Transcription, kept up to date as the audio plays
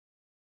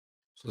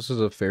So this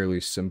is a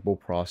fairly simple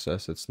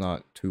process. It's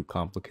not too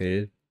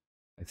complicated.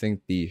 I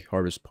think the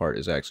hardest part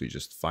is actually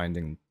just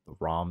finding the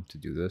ROM to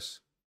do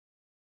this.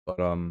 But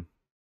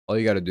all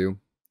you got to do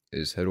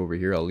is head over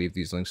here. I'll leave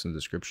these links in the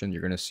description.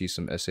 You're going to see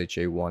some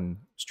SHA1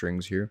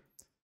 strings here.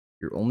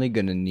 You're only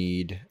going to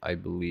need, I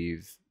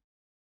believe,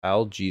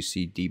 PAL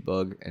GC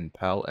debug and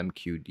PAL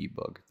MQ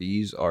debug.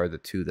 These are the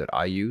two that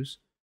I use.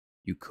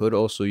 You could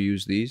also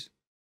use these.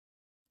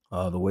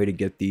 The way to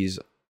get these,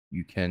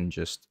 you can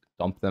just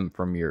dump them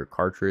from your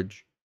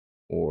cartridge,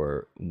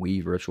 or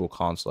Wii Virtual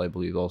Console, I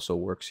believe, also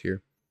works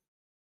here.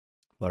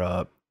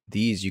 But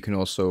these, you can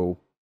also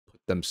put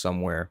them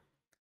somewhere,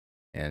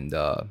 and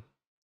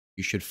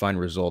you should find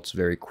results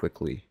very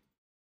quickly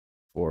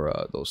for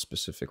those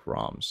specific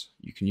ROMs.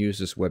 You can use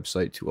this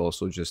website to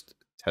also just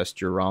test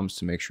your ROMs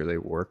to make sure they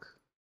work,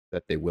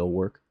 that they will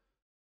work.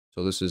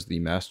 So this is the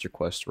Master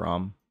Quest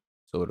ROM.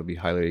 So it'll be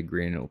highlighted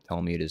green. It'll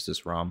tell me it is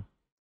this ROM.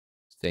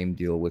 Same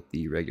deal with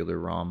the regular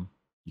ROM.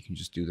 You can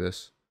just do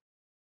this,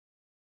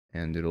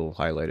 and it'll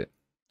highlight it.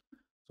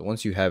 So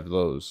once you have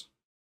those,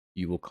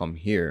 you will come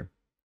here,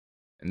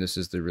 and this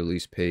is the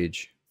release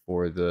page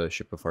for the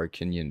Ship of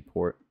Harkinian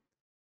port,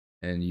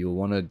 and you'll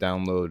want to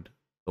download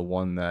the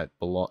one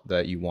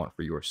that you want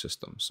for your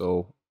system.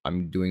 So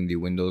I'm doing the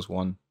Windows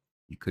one.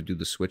 You could do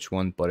the Switch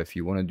one, but if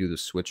you want to do the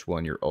Switch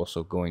one, you're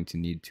also going to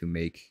need to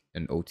make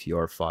an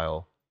OTR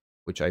file,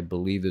 which I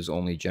believe is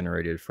only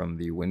generated from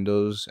the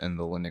Windows and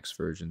the Linux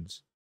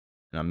versions.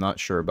 And I'm not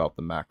sure about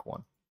the Mac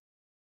one.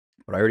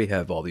 But I already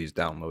have all these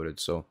downloaded,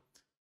 so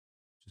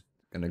just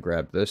gonna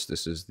grab this.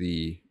 This is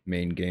the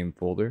main game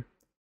folder.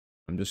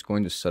 I'm just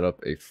going to set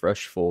up a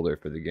fresh folder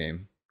for the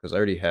game, because I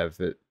already have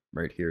it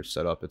right here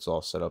set up. It's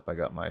all set up. I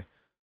got my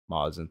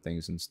mods and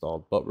things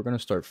installed, but we're gonna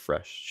start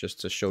fresh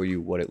just to show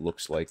you what it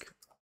looks like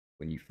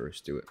when you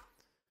first do it.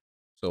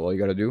 So all you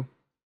gotta do,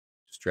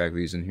 just drag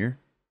these in here.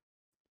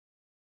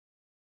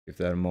 Give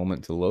that a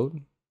moment to load.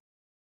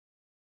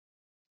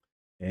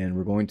 And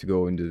we're going to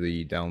go into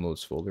the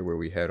downloads folder where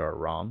we had our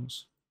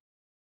ROMs.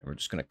 And we're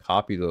just going to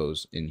copy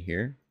those in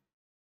here.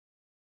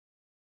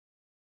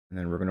 And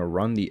then we're going to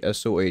run the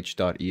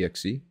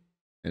soh.exe. And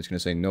it's going to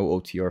say no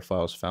OTR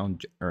files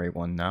found, generate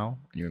one now.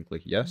 And you're going to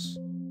click yes.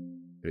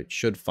 But it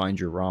should find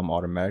your ROM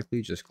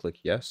automatically. Just click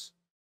yes.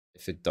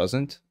 If it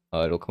doesn't,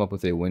 it'll come up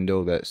with a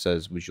window that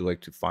says, would you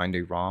like to find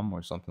a ROM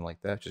or something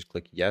like that? Just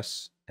click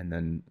yes, and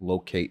then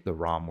locate the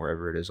ROM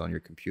wherever it is on your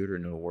computer,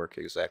 and it'll work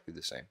exactly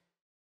the same.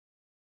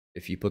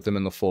 If you put them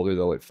in the folder,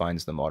 though, it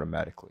finds them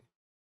automatically.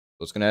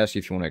 So it's going to ask you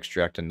if you want to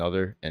extract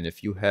another, and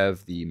if you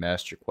have the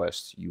Master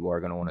Quest, you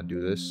are going to want to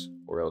do this,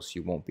 or else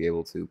you won't be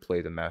able to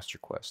play the Master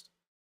Quest.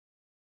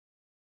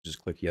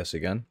 Just click yes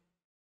again.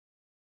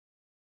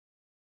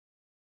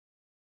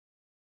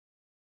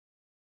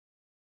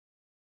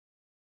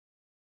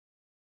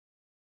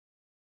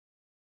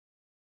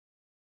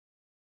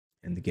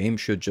 And the game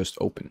should just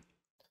open.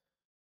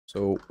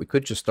 So we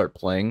could just start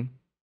playing,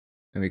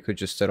 and we could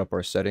just set up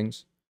our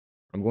settings.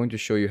 I'm going to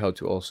show you how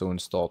to also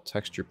install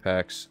texture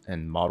packs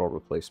and model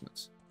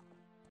replacements.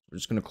 We're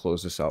just going to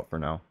close this out for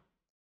now.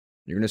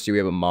 You're going to see we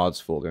have a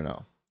mods folder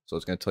now. So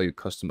it's going to tell you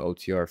custom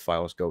OTR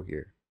files go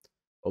here.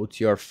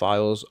 OTR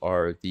files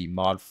are the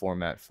mod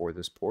format for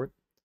this port.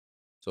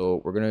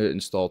 So we're going to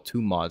install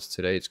two mods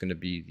today. It's going to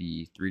be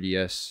the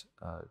 3DS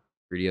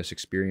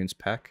Experience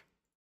Pack.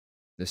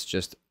 This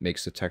just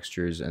makes the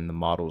textures and the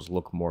models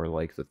look more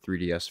like the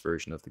 3DS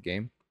version of the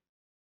game.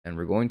 And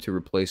we're going to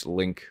replace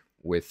Link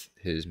with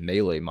his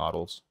Melee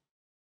models.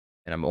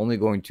 And I'm only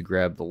going to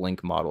grab the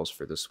Link models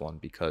for this one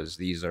because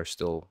these are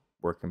still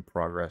work in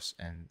progress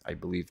and I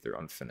believe they're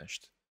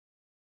unfinished.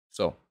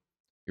 So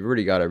we've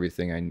already got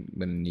everything I'm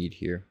going to need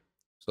here.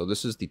 So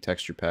this is the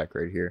texture pack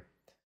right here.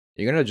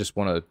 You're going to just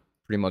want to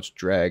pretty much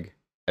drag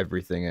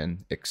everything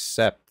in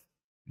except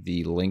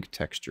the Link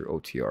texture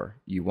OTR.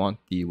 You want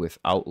the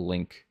without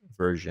Link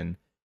version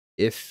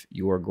if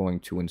you are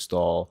going to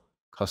install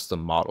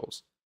custom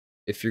models.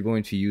 If you're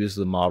going to use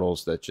the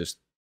models that just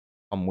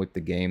come with the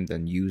game,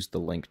 then use the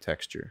Link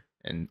texture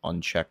and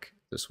uncheck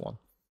this one.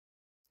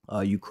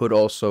 You could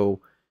also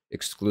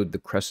exclude the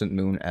Crescent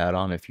Moon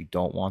add-on if you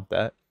don't want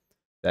that.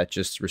 That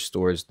just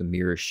restores the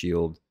mirror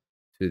shield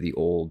to the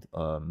old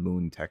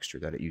moon texture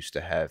that it used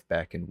to have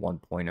back in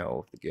 1.0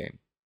 of the game.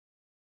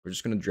 We're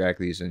just going to drag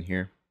these in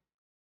here.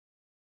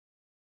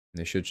 And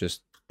they should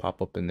just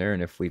pop up in there.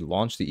 And if we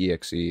launch the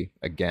exe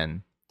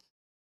again,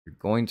 you're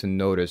going to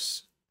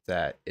notice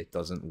that it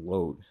doesn't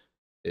load.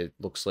 It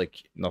looks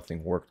like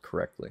nothing worked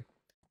correctly.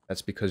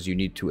 That's because you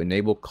need to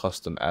enable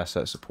custom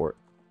asset support.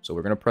 So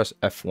we're going to press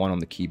F1 on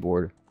the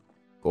keyboard,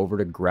 go over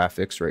to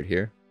graphics right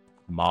here,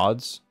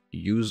 mods,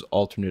 use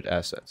alternate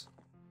assets.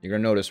 You're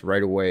going to notice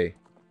right away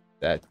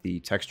that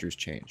the textures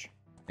change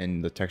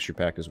and the texture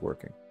pack is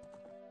working.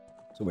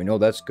 So we know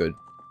that's good.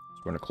 So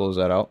we're going to close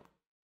that out.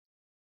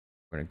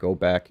 We're going to go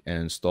back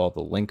and install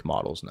the Link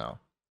models now.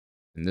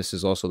 And this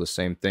is also the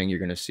same thing. You're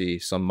going to see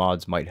some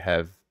mods might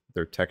have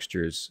their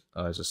textures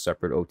as a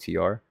separate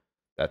OTR.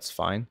 That's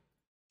fine.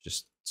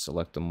 Just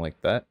select them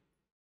like that,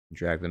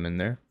 drag them in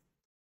there.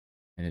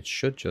 And it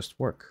should just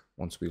work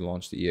once we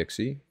launch the exe.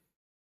 And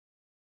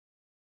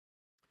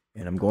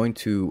I'm going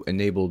to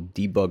enable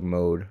debug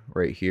mode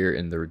right here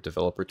in the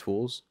developer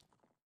tools.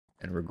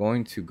 And we're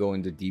going to go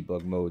into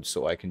debug mode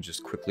so I can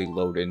just quickly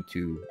load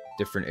into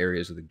different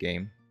areas of the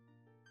game.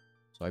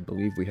 So I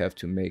believe we have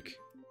to make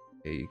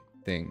a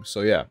thing.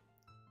 So yeah,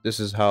 this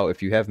is how,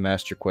 if you have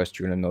Master Quest,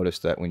 you're going to notice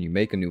that when you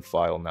make a new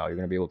file now, you're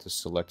going to be able to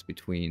select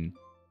between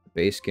the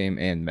base game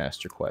and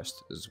Master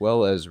Quest, as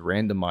well as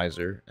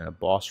randomizer and a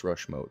boss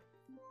rush mode.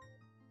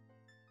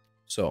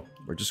 So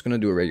we're just going to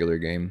do a regular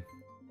game.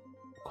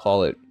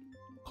 Call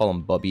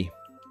him Bubby.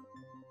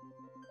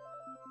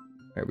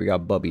 Alright, we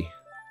got Bubby,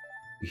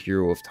 the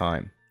hero of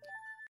time.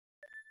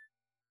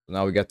 So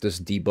now we got this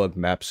debug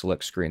map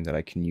select screen that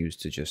I can use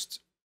to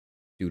just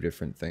do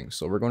different things.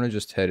 So we're going to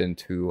just head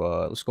into,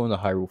 let's go into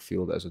Hyrule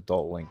Field as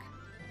Adult Link.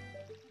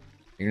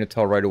 You're going to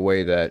tell right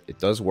away that it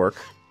does work.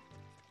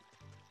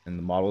 And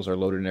the models are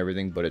loaded and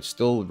everything, but it's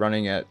still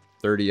running at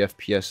 30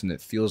 FPS and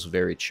it feels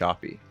very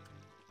choppy.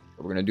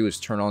 What we're going to do is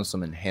turn on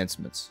some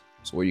enhancements.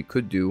 So what you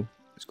could do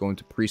is go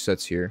into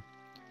presets here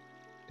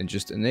and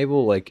just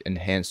enable like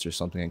enhanced or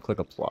something and click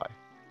apply.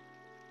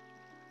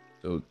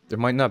 So there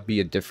might not be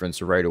a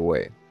difference right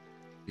away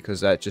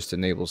because that just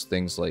enables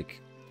things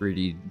like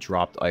 3D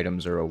dropped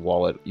items or a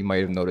wallet. You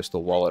might have noticed the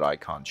wallet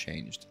icon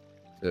changed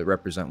to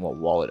represent what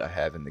wallet I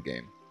have in the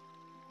game.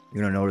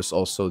 You're going to notice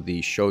also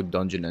the show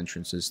dungeon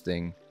entrances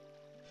thing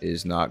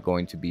is not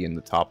going to be in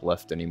the top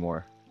left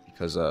anymore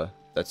because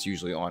that's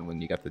usually on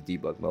when you got the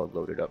debug mode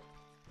loaded up.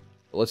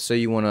 But let's say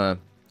you want to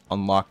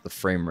unlock the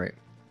frame rate.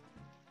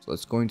 So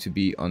it's going to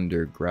be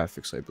under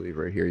graphics, I believe,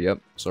 right here.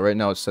 Yep. So right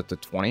now it's set to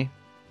 20.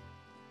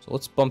 So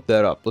let's bump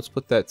that up. Let's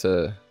put that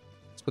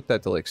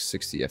to like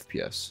 60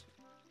 FPS.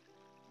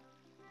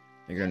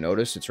 You're gonna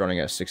notice it's running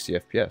at 60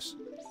 FPS.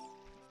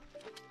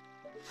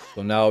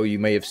 So now you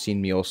may have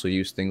seen me also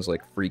use things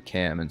like free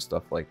cam and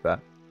stuff like that.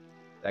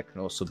 That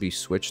can also be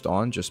switched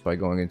on just by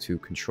going into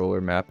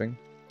controller mapping.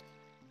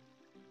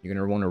 You're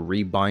gonna want to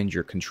rebind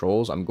your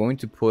controls. I'm going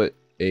to put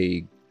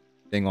a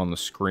thing on the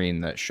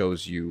screen that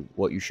shows you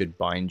what you should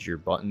bind your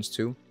buttons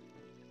to.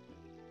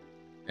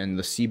 And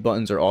the C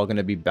buttons are all going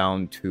to be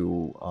bound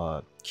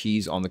to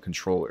keys on the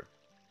controller.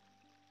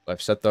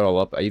 I've set that all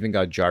up. I even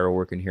got gyro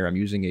working here. I'm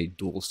using a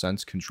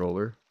DualSense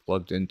controller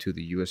plugged into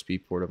the USB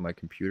port of my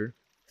computer.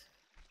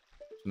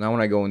 So now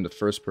when I go into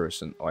first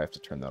person, oh, I have to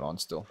turn that on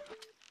still.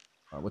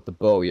 With the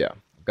bow, yeah,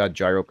 I've got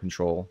gyro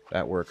control.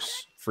 That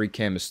works. Free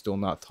cam is still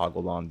not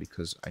toggled on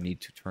because I need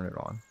to turn it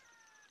on.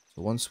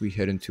 So once we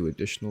head into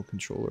additional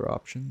controller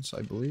options,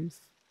 I believe,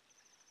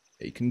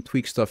 yeah, you can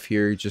tweak stuff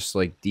here, just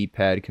like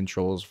D-pad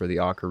controls for the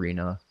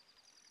Ocarina,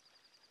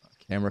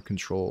 camera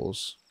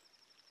controls.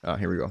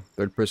 Here we go.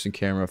 Third-person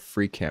camera,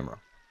 free camera.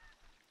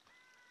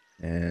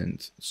 And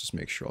let's just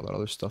make sure all that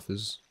other stuff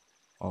is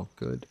all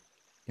good.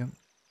 Yep.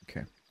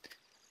 Okay.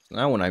 So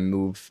now when I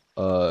move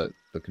the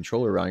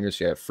controller around, you're going to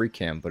see I have free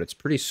cam, but it's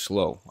pretty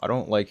slow. I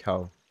don't like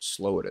how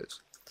slow it is.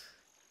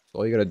 So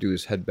all you got to do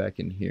is head back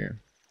in here.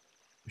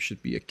 There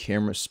should be a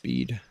camera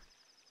speed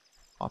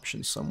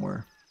option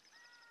somewhere.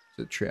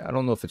 I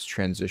don't know if it's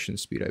transition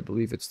speed. I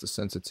believe it's the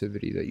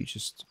sensitivity that you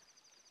just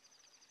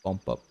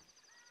bump up.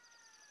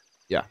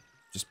 Yeah,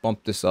 just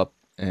bump this up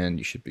and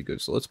you should be good.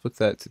 So let's put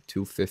that to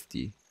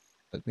 250.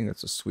 I think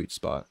that's a sweet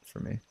spot for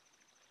me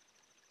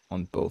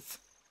on both.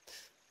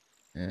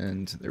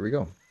 And there we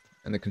go.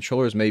 And the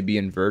controllers may be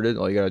inverted.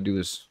 All you gotta do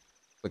is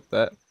click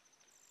that.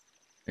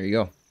 There you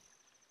go.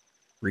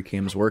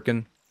 Recam's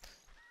working.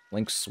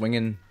 Link's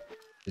swinging.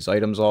 His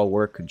items all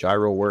work.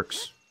 Gyro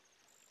works.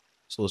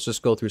 So let's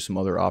just go through some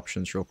other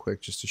options real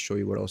quick just to show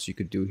you what else you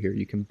could do here.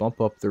 You can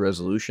bump up the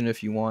resolution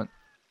if you want.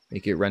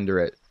 Make it render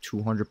at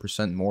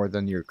 200% more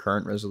than your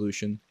current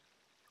resolution.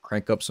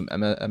 Crank up some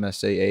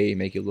MSAA,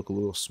 make it look a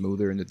little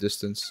smoother in the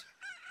distance.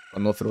 I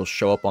don't know if it'll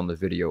show up on the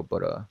video,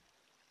 but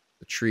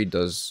the tree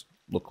does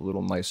look a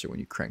little nicer when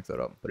you crank that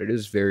up. But it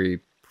is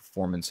very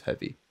performance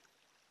heavy.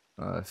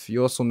 If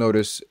you also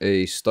notice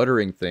a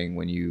stuttering thing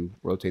when you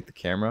rotate the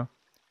camera,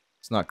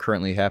 it's not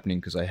currently happening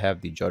because I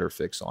have the judder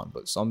fix on,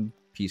 but some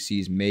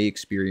PCs may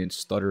experience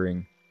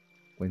stuttering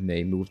when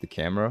they move the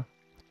camera.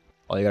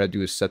 All you gotta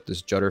do is set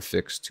this judder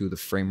fix to the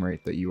frame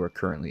rate that you are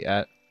currently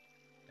at,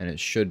 and it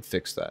should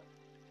fix that.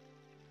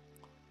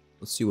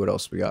 Let's see what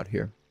else we got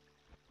here.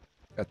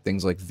 Got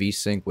things like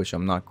VSync, which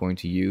I'm not going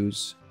to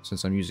use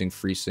since I'm using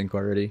FreeSync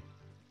already.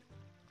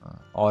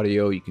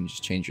 Audio, you can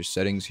just change your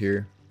settings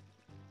here.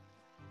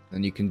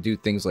 Then you can do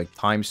things like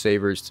time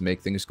savers to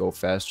make things go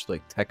faster,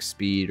 like text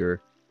speed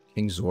or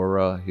King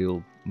Zora,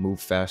 he'll move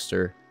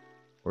faster.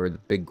 Or the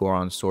big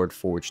Goron sword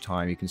forge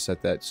time, you can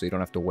set that so you don't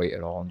have to wait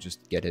at all and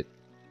just get it.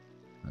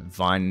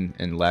 Vine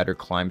and ladder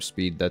climb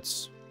speed,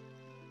 that's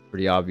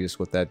pretty obvious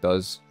what that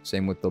does.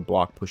 Same with the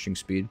block pushing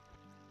speed.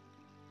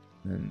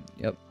 And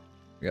yep,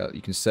 yeah,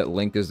 you can set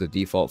Link as the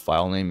default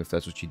file name if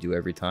that's what you do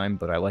every time.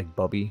 But I like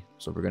Bubby,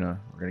 so we're gonna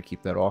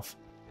keep that off.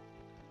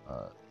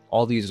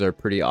 All these are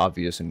pretty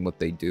obvious in what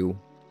they do.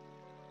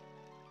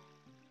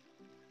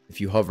 If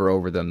you hover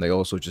over them, they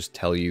also just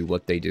tell you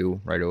what they do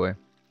right away.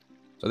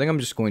 So I think I'm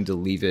just going to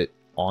leave it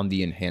on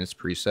the enhanced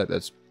preset.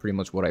 That's pretty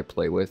much what I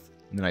play with.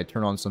 And then I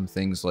turn on some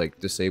things like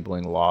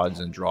disabling LODs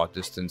and draw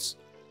distance.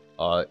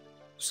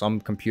 Some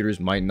computers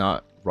might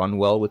not run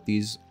well with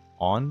these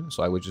on,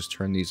 so I would just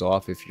turn these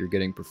off if you're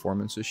getting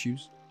performance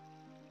issues.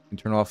 You can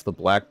turn off the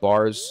black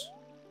bars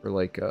for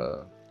like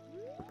for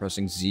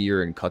pressing Z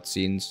or in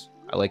cutscenes.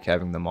 I like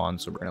having them on,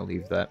 so we're going to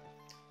leave that.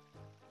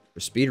 For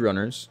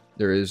speedrunners,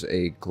 there is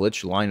a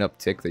glitch lineup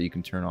tick that you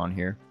can turn on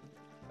here.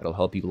 That'll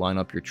help you line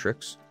up your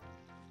tricks.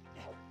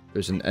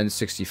 There's an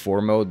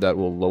N64 mode that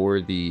will lower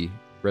the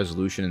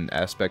resolution and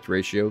aspect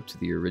ratio to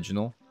the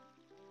original.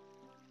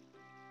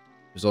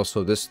 There's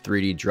also this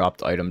 3D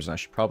dropped items, and I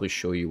should probably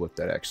show you what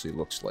that actually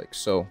looks like.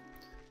 So,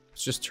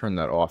 let's just turn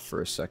that off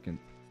for a second.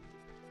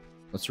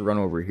 Let's run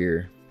over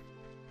here.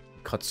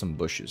 Cut some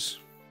bushes.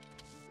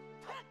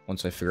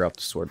 Once I figure out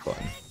the sword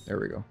button. There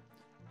we go.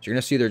 So you're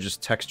going to see they're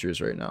just textures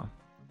right now.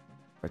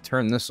 If I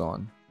turn this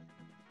on,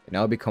 they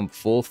now become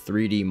full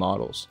 3D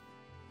models.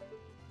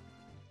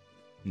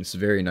 And it's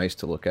very nice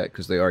to look at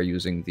because they are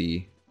using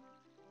the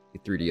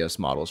 3DS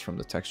models from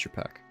the texture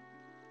pack.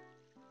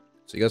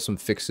 So you got some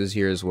fixes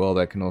here as well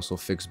that can also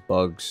fix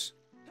bugs.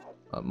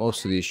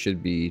 Most of these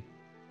should be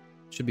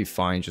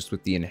fine just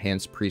with the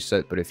enhanced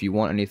preset, but if you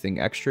want anything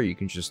extra, you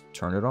can just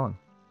turn it on.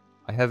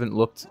 I haven't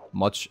looked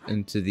much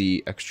into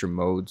the extra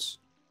modes.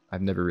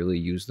 I've never really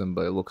used them,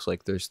 but it looks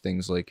like there's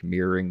things like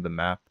mirroring the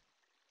map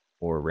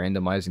or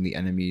randomizing the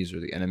enemies or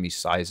the enemy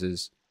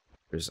sizes.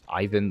 There's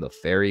Ivan the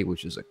Fairy,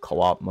 which is a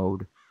co-op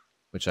mode,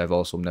 which I've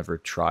also never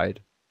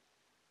tried.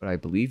 But I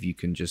believe you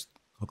can just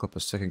hook up a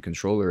second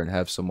controller and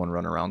have someone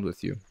run around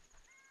with you.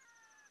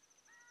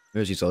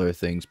 There's these other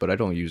things, but I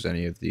don't use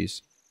any of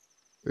these.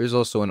 There's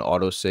also an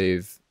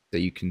autosave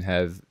that you can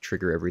have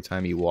trigger every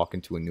time you walk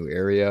into a new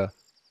area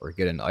or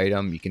get an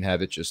item. You can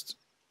have it just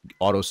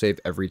autosave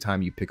every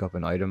time you pick up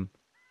an item.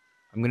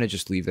 I'm going to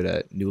just leave it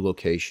at new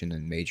location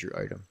and major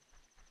item.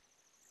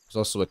 There's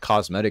also a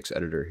cosmetics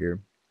editor here.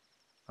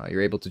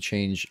 You're able to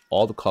change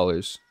all the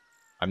colors.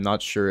 I'm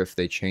not sure if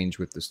they change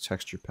with this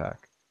texture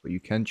pack, but you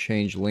can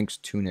change Link's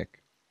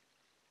tunic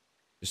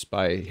just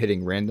by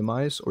hitting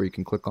randomize, or you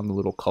can click on the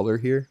little color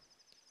here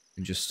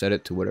and just set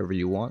it to whatever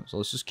you want. So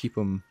let's just keep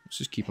them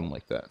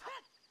like that.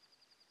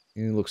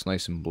 And it looks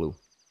nice and blue.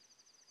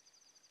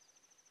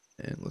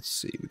 And let's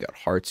see, we got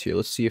hearts here.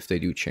 Let's see if they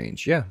do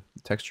change. Yeah,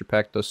 the texture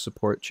pack does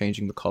support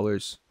changing the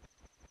colors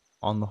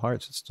on the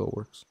hearts. It still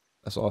works.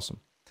 That's awesome.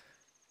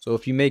 So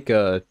if you make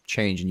a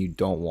change and you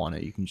don't want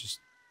it, you can just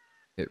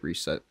hit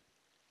reset.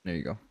 There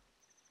you go.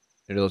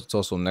 It's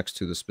also next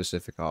to the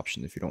specific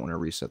option if you don't want to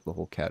reset the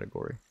whole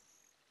category.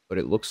 But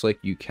it looks like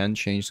you can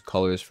change the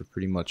colors for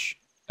pretty much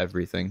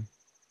everything.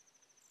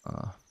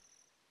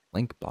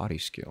 Link body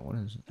scale. What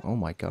is it? Oh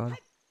my god.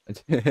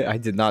 I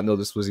did not know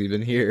this was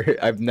even here.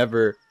 I've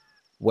never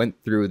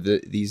went through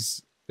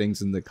these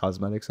things in the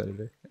cosmetics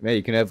editor. Man,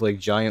 you can have like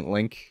giant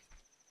Link.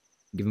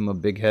 Give him a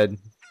big head.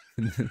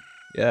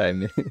 Yeah, I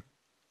mean...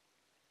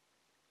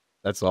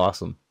 That's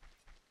awesome.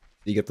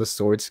 You get the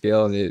sword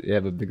scale and you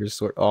have a bigger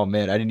sword. Oh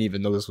man, I didn't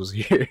even know this was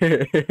here.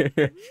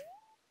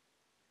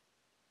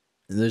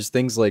 And there's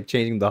things like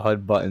changing the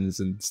HUD buttons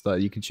and stuff.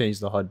 You can change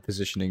the HUD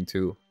positioning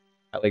too.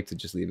 I like to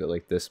just leave it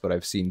like this, but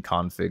I've seen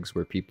configs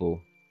where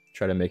people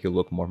try to make it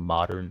look more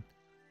modern.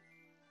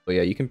 But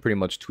yeah, you can pretty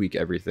much tweak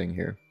everything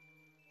here.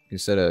 You can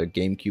set a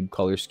GameCube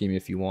color scheme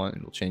if you want,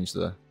 and it'll change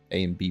the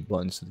A and B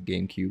buttons to the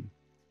GameCube.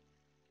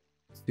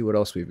 Let's see what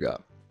else we've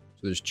got.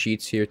 So there's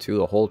cheats here too,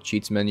 the whole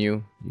cheats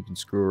menu. You can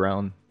screw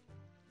around.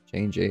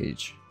 Change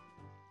age.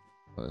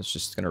 Well, it's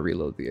just gonna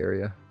reload the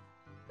area.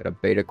 Got a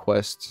beta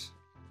quest.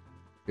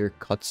 Here,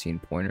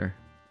 cutscene pointer.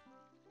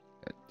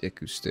 Got Dick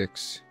who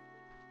sticks.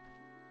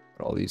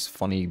 Got all these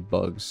funny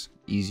bugs.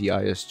 Easy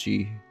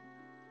ISG.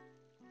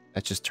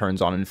 That just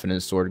turns on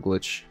infinite sword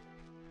glitch.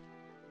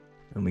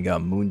 And we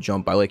got moon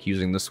jump. I like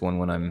using this one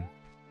when I'm...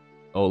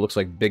 Oh, it looks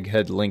like Big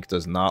Head Link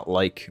does not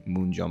like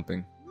moon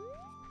jumping.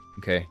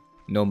 Okay,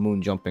 no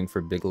moon jumping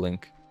for Big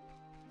Link.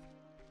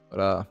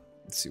 But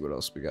let's see what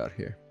else we got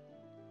here.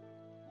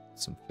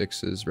 Some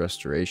fixes,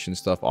 restoration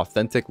stuff.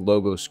 Authentic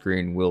logo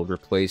screen will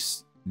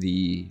replace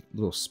the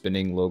little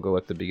spinning logo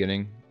at the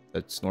beginning.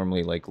 That's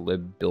normally like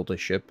lib build a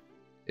ship.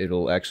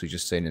 It'll actually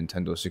just say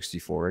Nintendo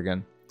 64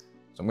 again.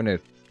 So I'm gonna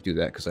do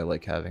that because I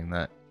like having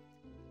that.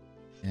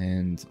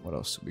 And what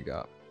else do we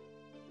got?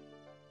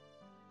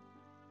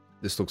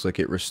 This looks like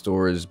it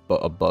restores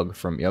a bug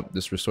from... Yep,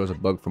 this restores a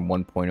bug from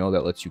 1.0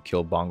 that lets you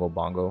kill Bongo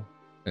Bongo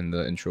in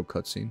the intro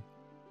cutscene.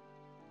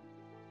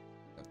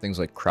 Things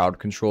like crowd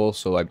control,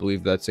 so I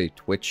believe that's a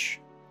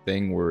Twitch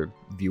thing where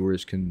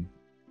viewers can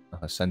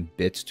send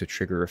bits to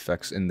trigger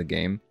effects in the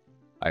game.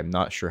 I'm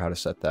not sure how to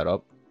set that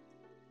up.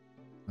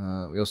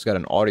 We also got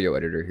an audio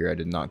editor here I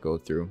did not go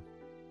through.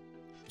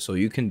 So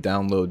you can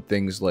download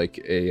things like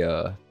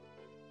a...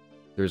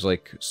 there's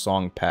like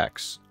song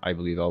packs, I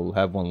believe. I'll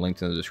have one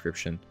linked in the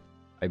description.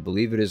 I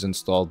believe it is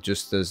installed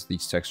just as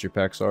these texture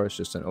packs are. It's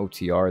just an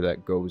OTR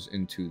that goes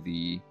into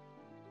the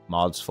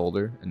mods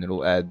folder, and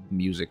it'll add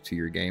music to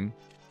your game.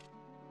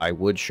 I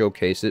would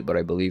showcase it, but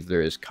I believe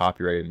there is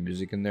copyrighted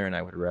music in there, and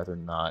I would rather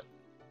not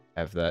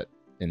have that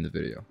in the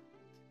video.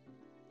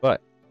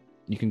 But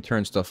you can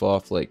turn stuff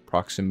off like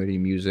proximity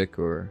music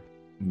or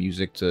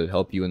music to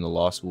help you in the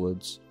Lost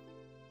Woods.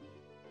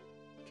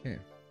 Okay.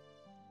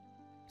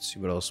 Let's see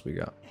what else we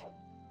got.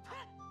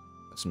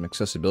 Some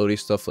accessibility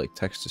stuff like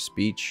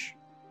text-to-speech.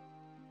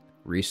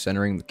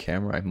 Recentering the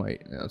camera,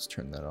 let's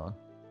turn that on.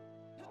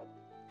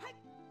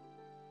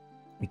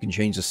 You can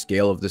change the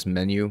scale of this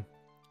menu.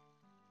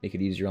 Make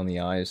it easier on the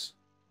eyes.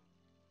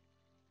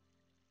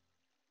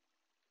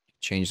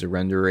 Change the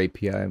render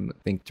API. I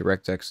think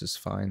DirectX is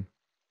fine.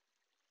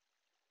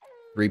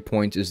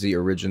 3-point is the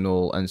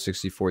original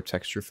N64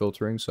 texture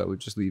filtering, so I would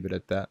just leave it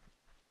at that.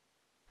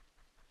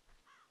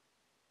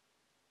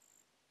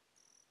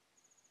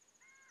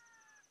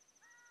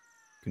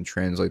 You can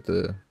translate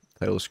the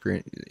title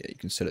screen. You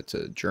can set it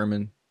to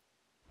German,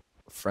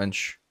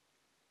 French.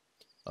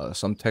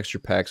 Some texture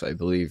packs, I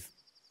believe,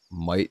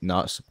 might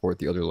not support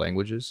the other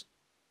languages.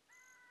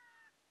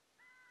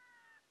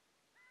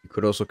 You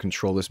could also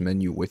control this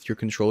menu with your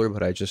controller,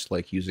 but I just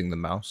like using the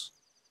mouse.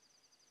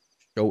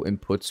 Show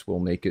inputs will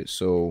make it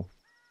so,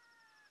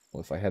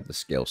 well, if I had the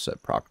scale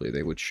set properly,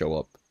 they would show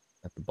up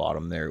at the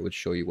bottom there. It would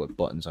show you what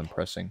buttons I'm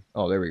pressing.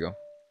 Oh, there we go.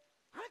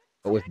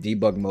 But with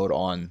debug mode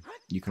on,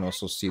 you can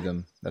also see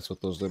them. That's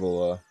what those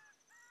little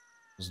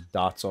those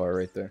dots are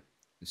right there.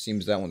 It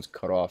seems that one's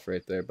cut off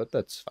right there, but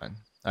that's fine.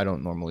 I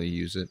don't normally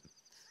use it.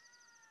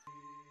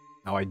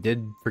 Now, I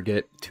did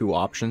forget 2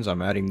 options.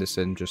 I'm adding this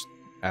in just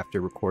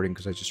after recording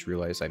because I just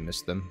realized I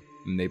missed them.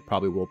 And they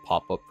probably will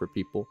pop up for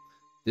people.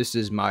 This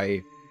is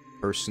my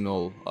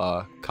personal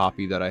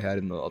copy that I had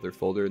in the other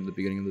folder in the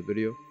beginning of the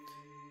video.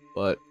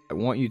 But I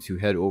want you to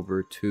head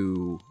over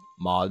to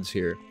mods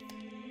here.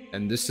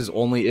 And this is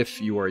only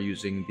if you are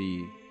using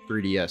the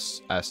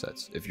 3DS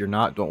assets. If you're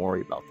not, don't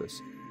worry about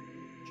this.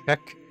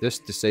 Check this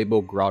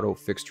disable grotto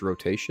fixed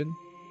rotation,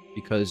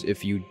 because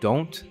if you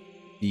don't,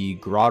 the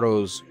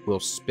grottos will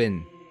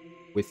spin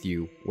with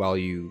you while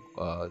you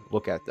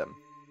look at them.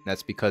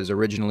 That's because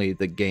originally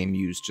the game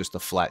used just a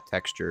flat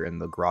texture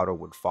and the grotto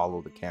would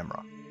follow the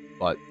camera.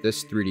 But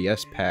this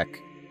 3DS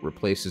pack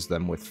replaces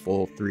them with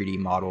full 3D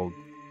modeled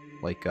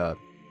like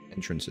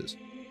entrances.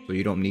 So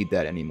you don't need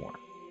that anymore.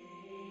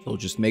 So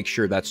just make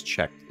sure that's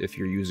checked if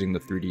you're using the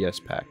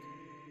 3DS pack.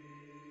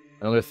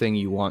 Another thing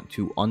you want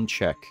to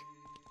uncheck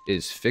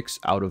is fix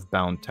out of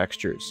bound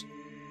textures.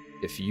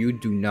 If you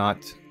do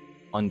not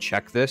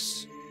uncheck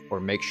this or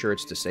make sure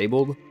it's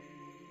disabled,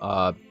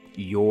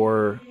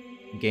 your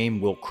game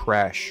will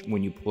crash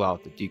when you pull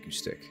out the Deku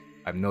stick.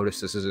 I've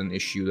noticed this is an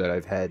issue that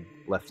I've had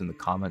left in the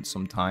comments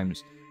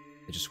sometimes.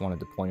 I just wanted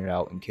to point it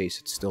out in case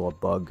it's still a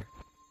bug.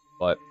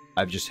 But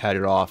I've just had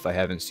it off. I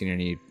haven't seen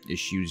any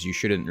issues. You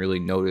shouldn't really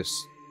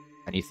notice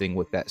anything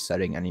with that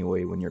setting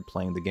anyway when you're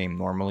playing the game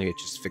normally. It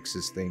just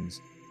fixes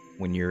things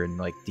when you're in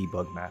like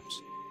debug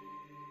maps.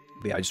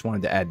 But yeah, I just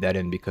wanted to add that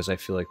in because I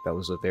feel like that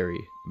was a very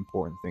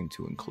important thing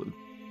to include.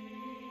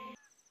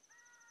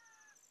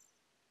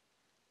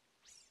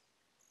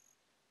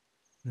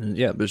 And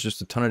yeah, there's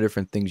just a ton of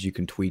different things you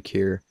can tweak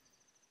here.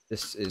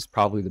 This is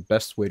probably the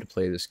best way to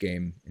play this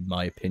game, in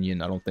my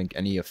opinion. I don't think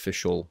any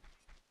official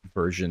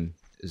version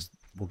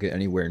will get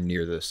anywhere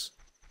near this.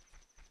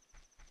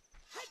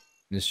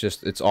 And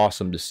it's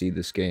awesome to see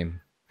this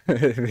game.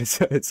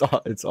 it's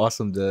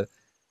awesome to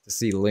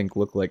see Link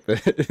look like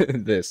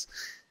this.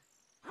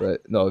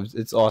 But no,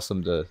 it's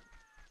awesome to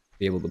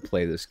be able to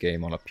play this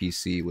game on a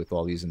PC with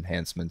all these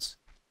enhancements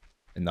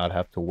and not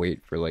have to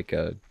wait for like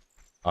a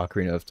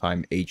Ocarina of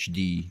Time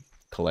HD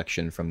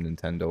collection from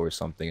Nintendo or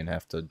something and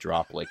have to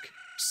drop like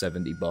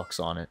 $70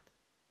 on it.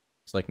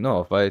 It's like, no,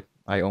 if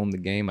I own the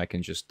game, I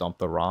can just dump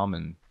the ROM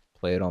and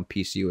play it on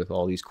PC with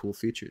all these cool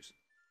features.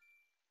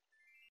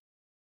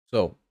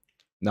 So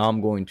now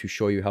I'm going to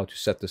show you how to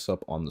set this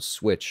up on the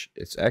Switch.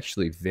 It's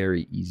actually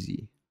very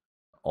easy.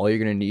 All you're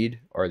going to need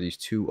are these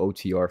 2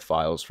 OTR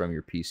files from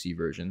your PC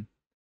version.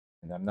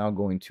 And I'm now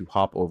going to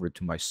hop over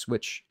to my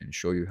Switch and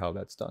show you how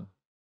that's done.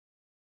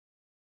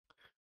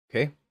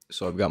 Okay,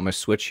 so I've got my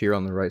Switch here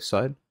on the right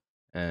side.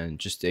 And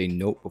just a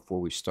note before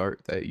we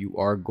start that you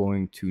are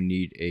going to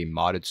need a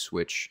modded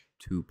Switch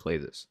to play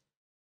this.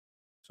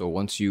 So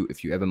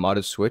if you have a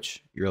modded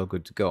Switch, you're all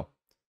good to go.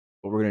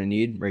 What we're going to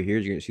need right here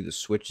is you're going to see the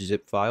Switch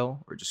zip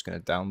file. We're just going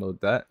to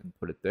download that and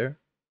put it there.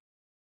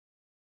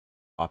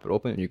 Pop it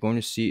open, and you're going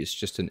to see it's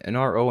just an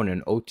NRO and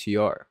an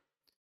OTR,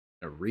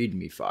 a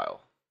README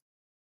file.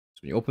 So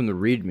when you open the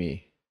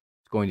README,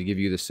 it's going to give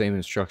you the same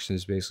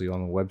instructions basically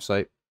on the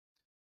website.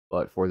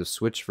 But for the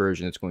Switch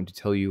version, it's going to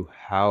tell you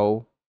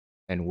how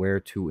and where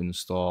to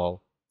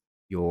install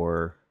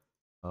your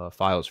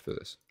files for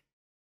this.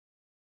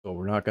 So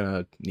we're not going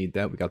to need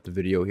that. We got the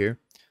video here.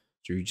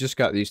 So you just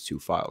got these 2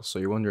 files. So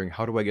you're wondering,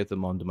 how do I get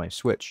them onto my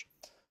Switch?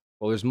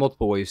 Well, there's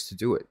multiple ways to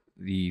do it.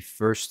 The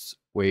first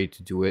way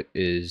to do it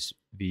is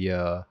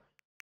via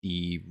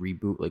the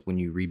reboot, like when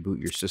you reboot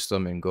your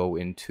system and go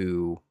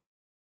into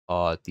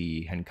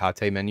the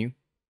Henkate menu.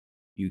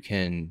 You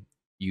can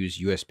use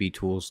USB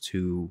tools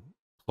to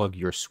plug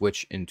your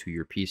Switch into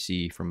your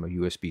PC from a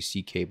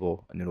USB-C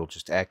cable, and it'll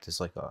just act as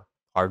like a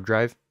hard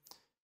drive.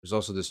 There's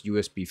also this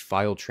USB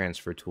file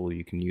transfer tool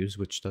you can use,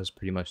 which does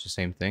pretty much the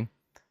same thing.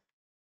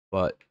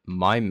 But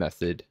my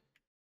method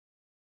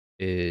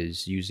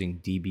is using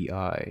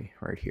DBI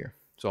right here.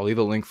 So I'll leave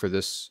a link for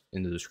this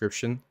in the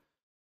description.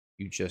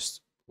 You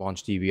just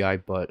launch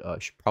DBI, but you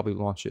should probably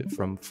launch it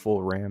from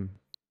full RAM.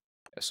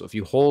 So if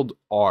you hold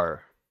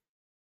R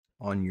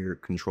on your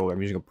controller,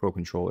 I'm using a Pro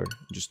controller,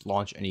 just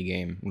launch any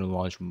game. I'm going to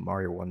launch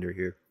Mario Wonder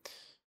here.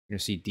 You're going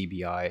to see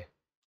DBI.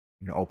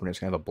 You're going to open it. It's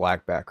going to have a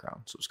black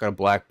background. So it's got a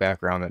black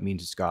background. That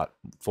means it's got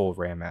full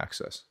RAM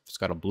access. If it's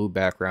got a blue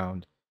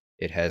background,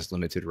 it has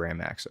limited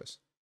RAM access.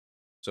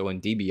 So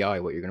in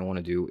DBI, what you're going to want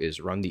to do is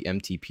run the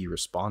MTP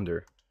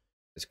responder.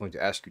 It's going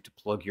to ask you to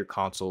plug your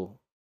console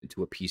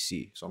into a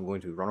PC. So I'm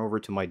going to run over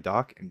to my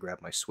dock and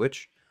grab my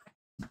Switch.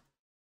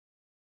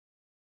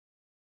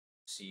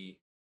 See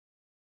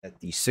that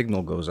the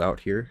signal goes out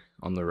here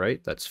on the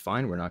right. That's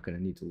fine. We're not going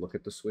to need to look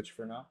at the Switch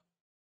for now.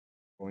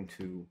 I'm going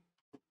to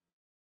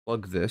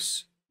plug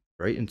this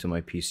right into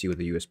my PC with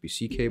a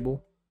USB-C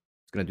cable.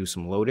 It's going to do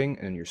some loading,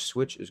 and your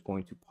Switch is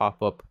going to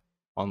pop up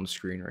on the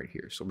screen right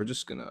here. So we're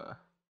just going to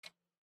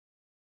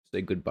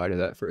say goodbye to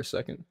that for a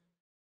second.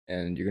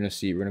 And you're going to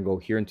see, we're going to go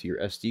here into your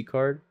SD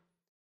card.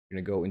 You're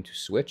going to go into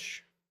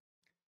Switch.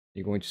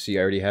 You're going to see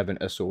I already have an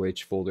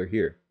SOH folder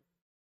here.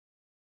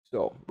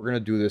 So we're going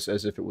to do this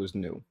as if it was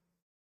new.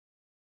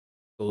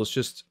 So let's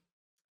just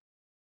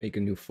make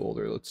a new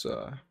folder. Let's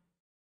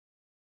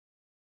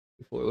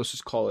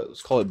just call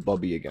it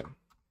Bubby again.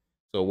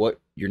 So what,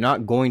 you're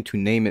not going to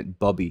name it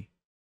Bubby.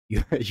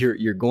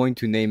 You're going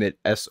to name it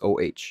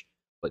SOH.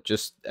 But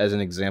just as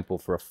an example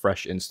for a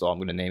fresh install, I'm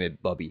going to name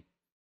it Bubby.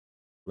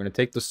 We're going to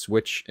take the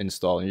Switch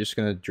install, and you're just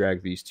going to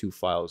drag these two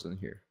files in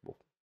here. We'll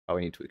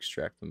probably need to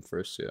extract them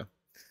first, yeah.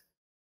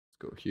 Let's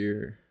go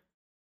here.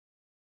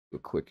 Do a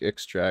quick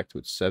extract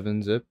with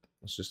 7-zip.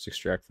 Let's just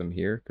extract them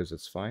here, because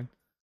it's fine.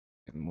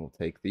 And we'll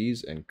take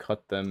these and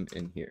cut them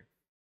in here.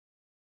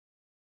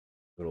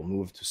 It'll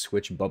move to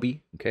Switch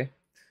Bubby, okay?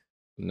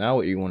 Now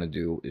what you want to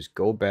do is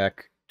go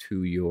back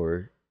to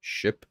your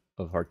ship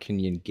of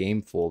Harkinian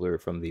game folder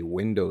from the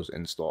Windows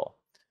install.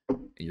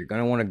 And you're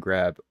going to want to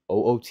grab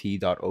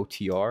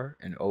oot.otr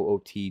and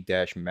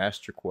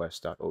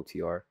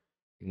oot-masterquest.otr.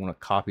 You want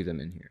to copy them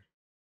in here.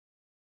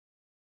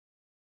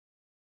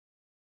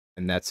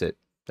 And that's it.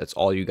 That's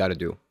all you got to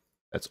do.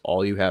 That's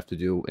all you have to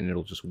do, and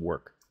it'll just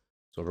work.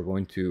 So we're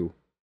going to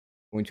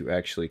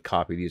actually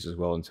copy these as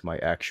well into my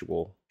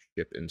actual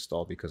ship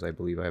install, because I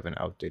believe I have an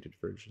outdated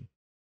version.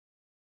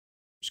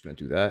 Just going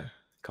to do that.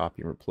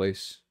 Copy and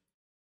replace.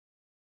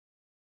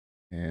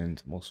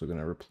 And I'm also going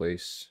to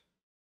replace.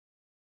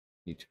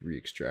 Need to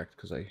re-extract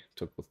because I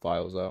took the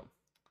files out.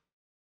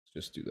 Let's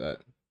just do that.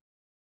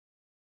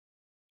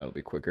 That'll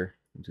be quicker.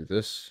 Do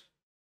this.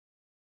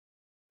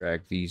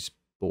 Drag these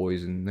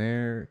boys in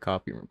there.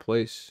 Copy and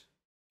replace.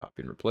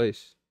 Copy and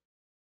replace.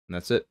 And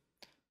that's it.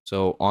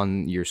 So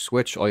on your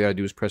Switch, all you gotta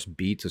do is press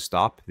B to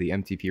stop the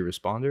MTP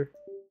responder.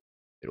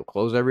 It'll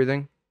close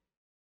everything.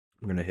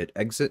 I'm gonna hit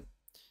exit.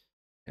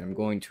 And I'm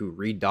going to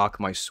redock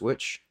my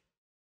Switch.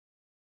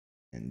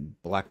 And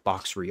black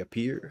box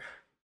reappear.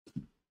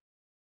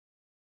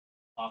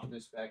 Pop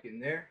this back in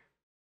there.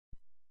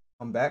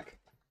 Come back.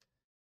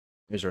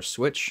 Here's our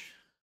Switch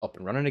up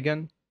and running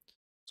again.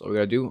 So what we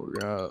gotta do,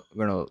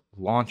 we're gonna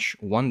launch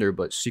Wonder,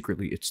 but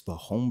secretly it's the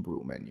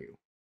homebrew menu.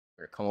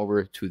 We're gonna come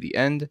over to the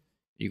end.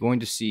 You're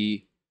going to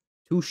see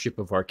two Ship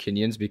of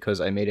Harkinians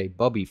because I made a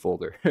Bubby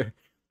folder.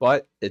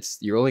 But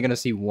you're only gonna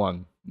see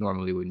one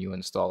normally when you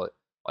install it.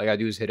 All you gotta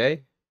do is hit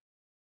A.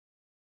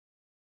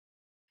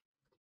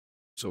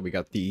 So we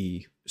got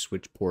the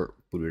Switch port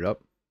booted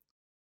up.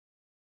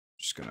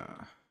 Just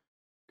gonna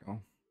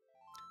go.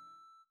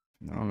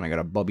 I got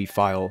a Bubby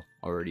file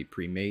already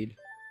pre-made.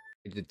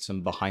 I did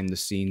some behind the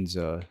scenes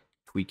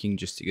tweaking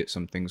just to get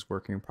some things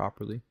working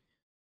properly.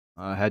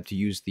 I had to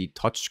use the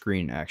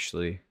touchscreen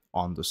actually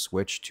on the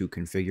Switch to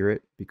configure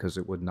it because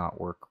it would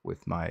not work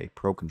with my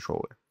Pro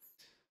controller.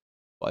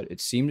 But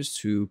it seems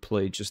to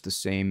play just the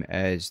same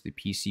as the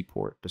PC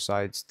port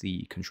besides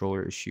the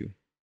controller issue.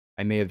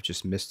 I may have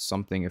just missed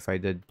something. If I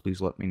did, please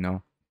let me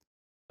know.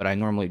 But I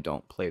normally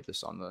don't play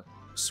this on the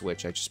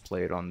Switch. I just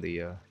play it on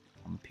the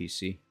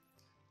PC.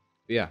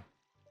 But yeah.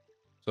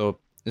 So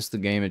this is the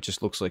game. It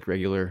just looks like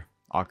regular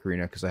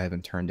Ocarina because I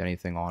haven't turned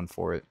anything on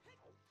for it.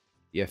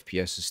 The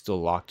FPS is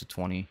still locked to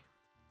 20. I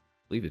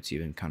believe it's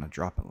even kind of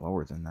dropping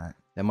lower than that.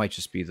 That might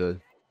just be the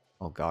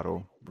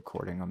Elgato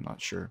recording. I'm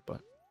not sure,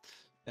 but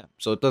yeah.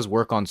 So it does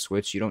work on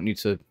Switch. You don't need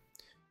to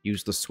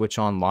use the Switch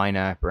Online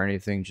app or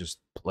anything. Just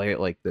play it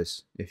like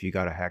this. If you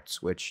got a hacked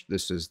Switch,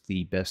 this is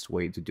the best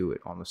way to do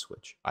it on the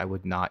Switch. I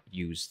would not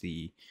use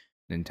the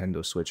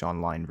Nintendo Switch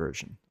Online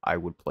version. I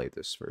would play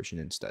this version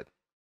instead.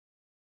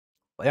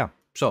 But yeah,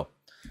 so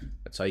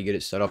that's how you get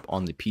it set up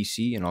on the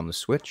PC and on the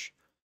Switch.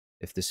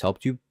 If this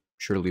helped you,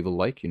 sure to leave a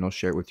like,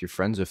 share it with your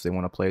friends if they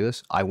want to play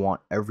this. I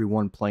want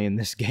everyone playing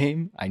this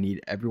game. I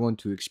need everyone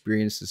to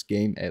experience this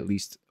game at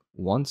least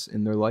once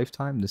in their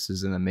lifetime. This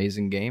is an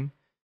amazing game.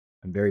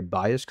 I'm very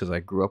biased because I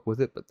grew up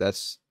with it, but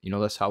that's,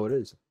 that's how it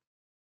is.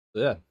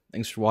 So yeah,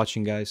 thanks for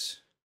watching,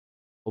 guys.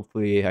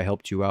 Hopefully I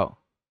helped you out.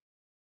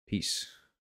 Peace.